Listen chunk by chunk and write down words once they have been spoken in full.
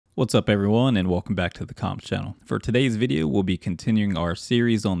What's up everyone, and welcome back to the comms channel. For today's video, we'll be continuing our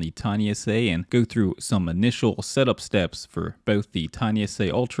series on the TinySA and go through some initial setup steps for both the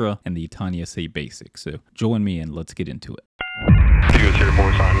TinySA Ultra and the TinySA Basic. So join me and let's get into it. US Air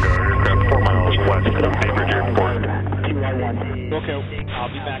Force on guard, aircraft 4 miles west of Cambridge Airport. Okay, I'll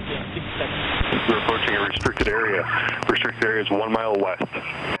be back in 6 seconds. We're approaching a restricted area. Restricted area is 1 mile west.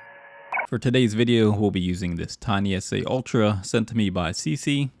 For today's video, we'll be using this TinySA Ultra sent to me by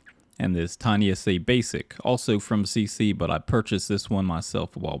CC, and this TinySA Basic, also from CC, but I purchased this one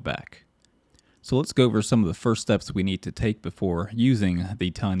myself a while back. So let's go over some of the first steps we need to take before using the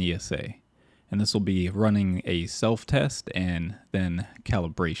TinySA. And this will be running a self-test and then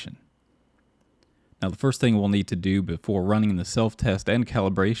calibration. Now the first thing we'll need to do before running the self-test and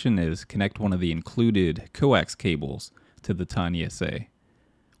calibration is connect one of the included coax cables to the TinySA.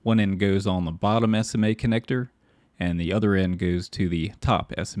 One end goes on the bottom SMA connector, and the other end goes to the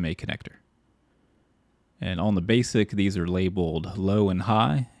top SMA connector. And on the Basic, these are labeled low and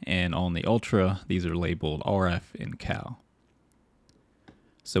high, and on the Ultra, these are labeled RF and Cal.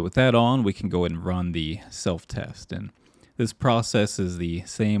 So with that on, we can go ahead and run the self-test. And this process is the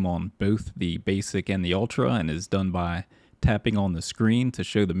same on both the Basic and the Ultra, and is done by tapping on the screen to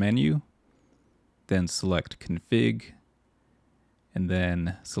show the menu, then select Config, and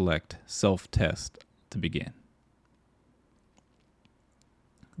then select Self-Test to begin.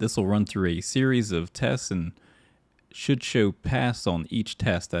 This will run through a series of tests and should show pass on each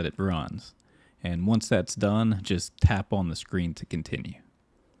test that it runs. And once that's done, just tap on the screen to continue.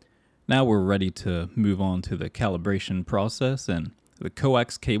 Now we're ready to move on to the calibration process, and the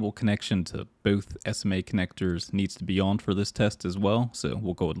coax cable connection to both SMA connectors needs to be on for this test as well, so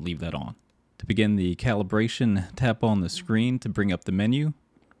we'll go ahead and leave that on. To begin the calibration, tap on the screen to bring up the menu,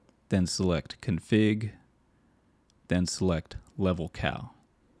 then select Config, then select Level Cal.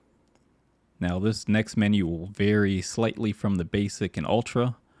 Now this next menu will vary slightly from the Basic and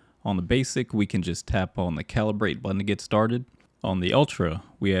Ultra. On the Basic, we can just tap on the Calibrate button to get started. On the Ultra,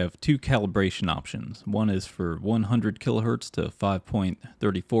 we have two calibration options. One is for 100 kHz to 5.34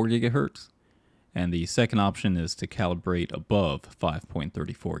 GHz, and the second option is to calibrate above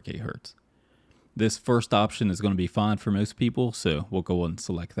 5.34 GHz. This first option is going to be fine for most people, so we'll go ahead and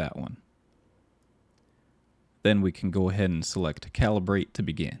select that one. Then we can go ahead and select Calibrate to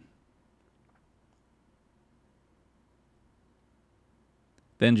begin.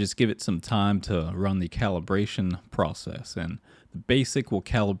 Then just give it some time to run the calibration process, and the Basic will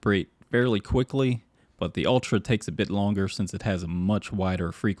calibrate fairly quickly, but the Ultra takes a bit longer since it has a much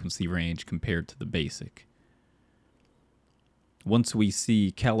wider frequency range compared to the Basic. Once we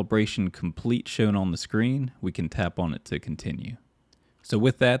see calibration complete shown on the screen, we can tap on it to continue. So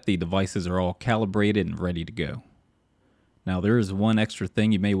with that, the devices are all calibrated and ready to go. Now there is one extra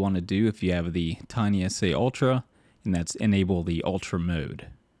thing you may want to do if you have the TinySA Ultra, and that's enable the Ultra mode.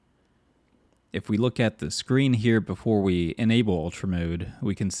 If we look at the screen here before we enable Ultra mode,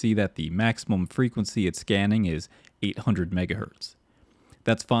 we can see that the maximum frequency it's scanning is 800 megahertz.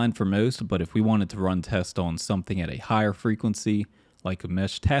 That's fine for most, but if we wanted to run tests on something at a higher frequency, like a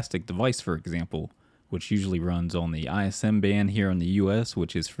Mesh-tastic device for example, which usually runs on the ISM band here in the US,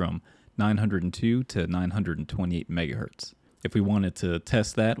 which is from 902 to 928 megahertz. If we wanted to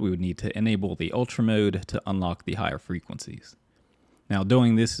test that, we would need to enable the Ultra mode to unlock the higher frequencies. Now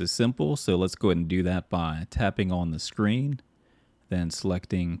doing this is simple, so let's go ahead and do that by tapping on the screen, then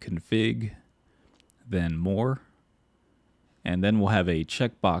selecting Config, then More, and then we'll have a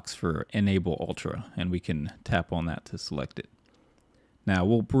checkbox for Enable Ultra, and we can tap on that to select it. Now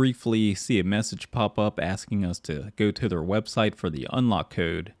we'll briefly see a message pop up asking us to go to their website for the unlock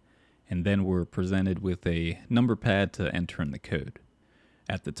code, and then we're presented with a number pad to enter in the code.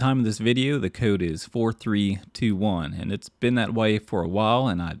 At the time of this video, the code is 4321, and it's been that way for a while,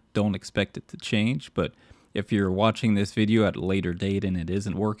 and I don't expect it to change, but if you're watching this video at a later date and it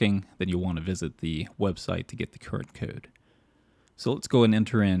isn't working, then you'll want to visit the website to get the current code. So let's go ahead and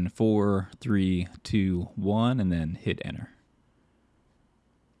enter in 4321 and then hit enter.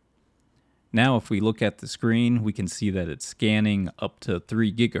 Now if we look at the screen, we can see that it's scanning up to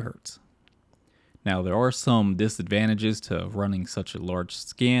 3 gigahertz. Now there are some disadvantages to running such a large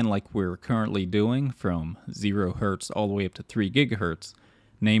scan like we're currently doing from 0 hertz all the way up to 3 gigahertz.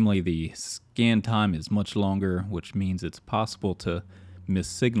 Namely, the scan time is much longer, which means it's possible to miss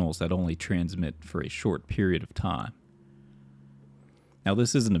signals that only transmit for a short period of time. Now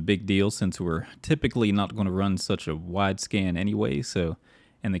this isn't a big deal since we're typically not going to run such a wide scan anyway, so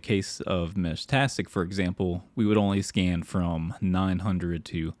in the case of Mesh-tastic, for example, we would only scan from 900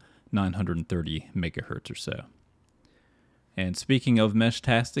 to 930 megahertz or so. And speaking of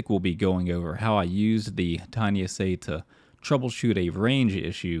Meshtastic, we'll be going over how I used the TinySA to troubleshoot a range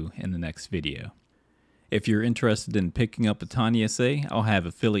issue in the next video. If you're interested in picking up a TinySA, I'll have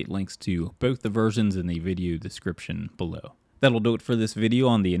affiliate links to both the versions in the video description below. That'll do it for this video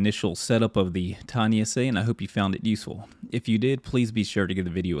on the initial setup of the TinySA, and I hope you found it useful. If you did, please be sure to give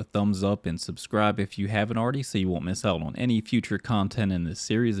the video a thumbs up and subscribe if you haven't already so you won't miss out on any future content in this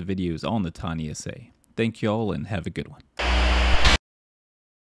series of videos on the TinySA. Thank you all and have a good one.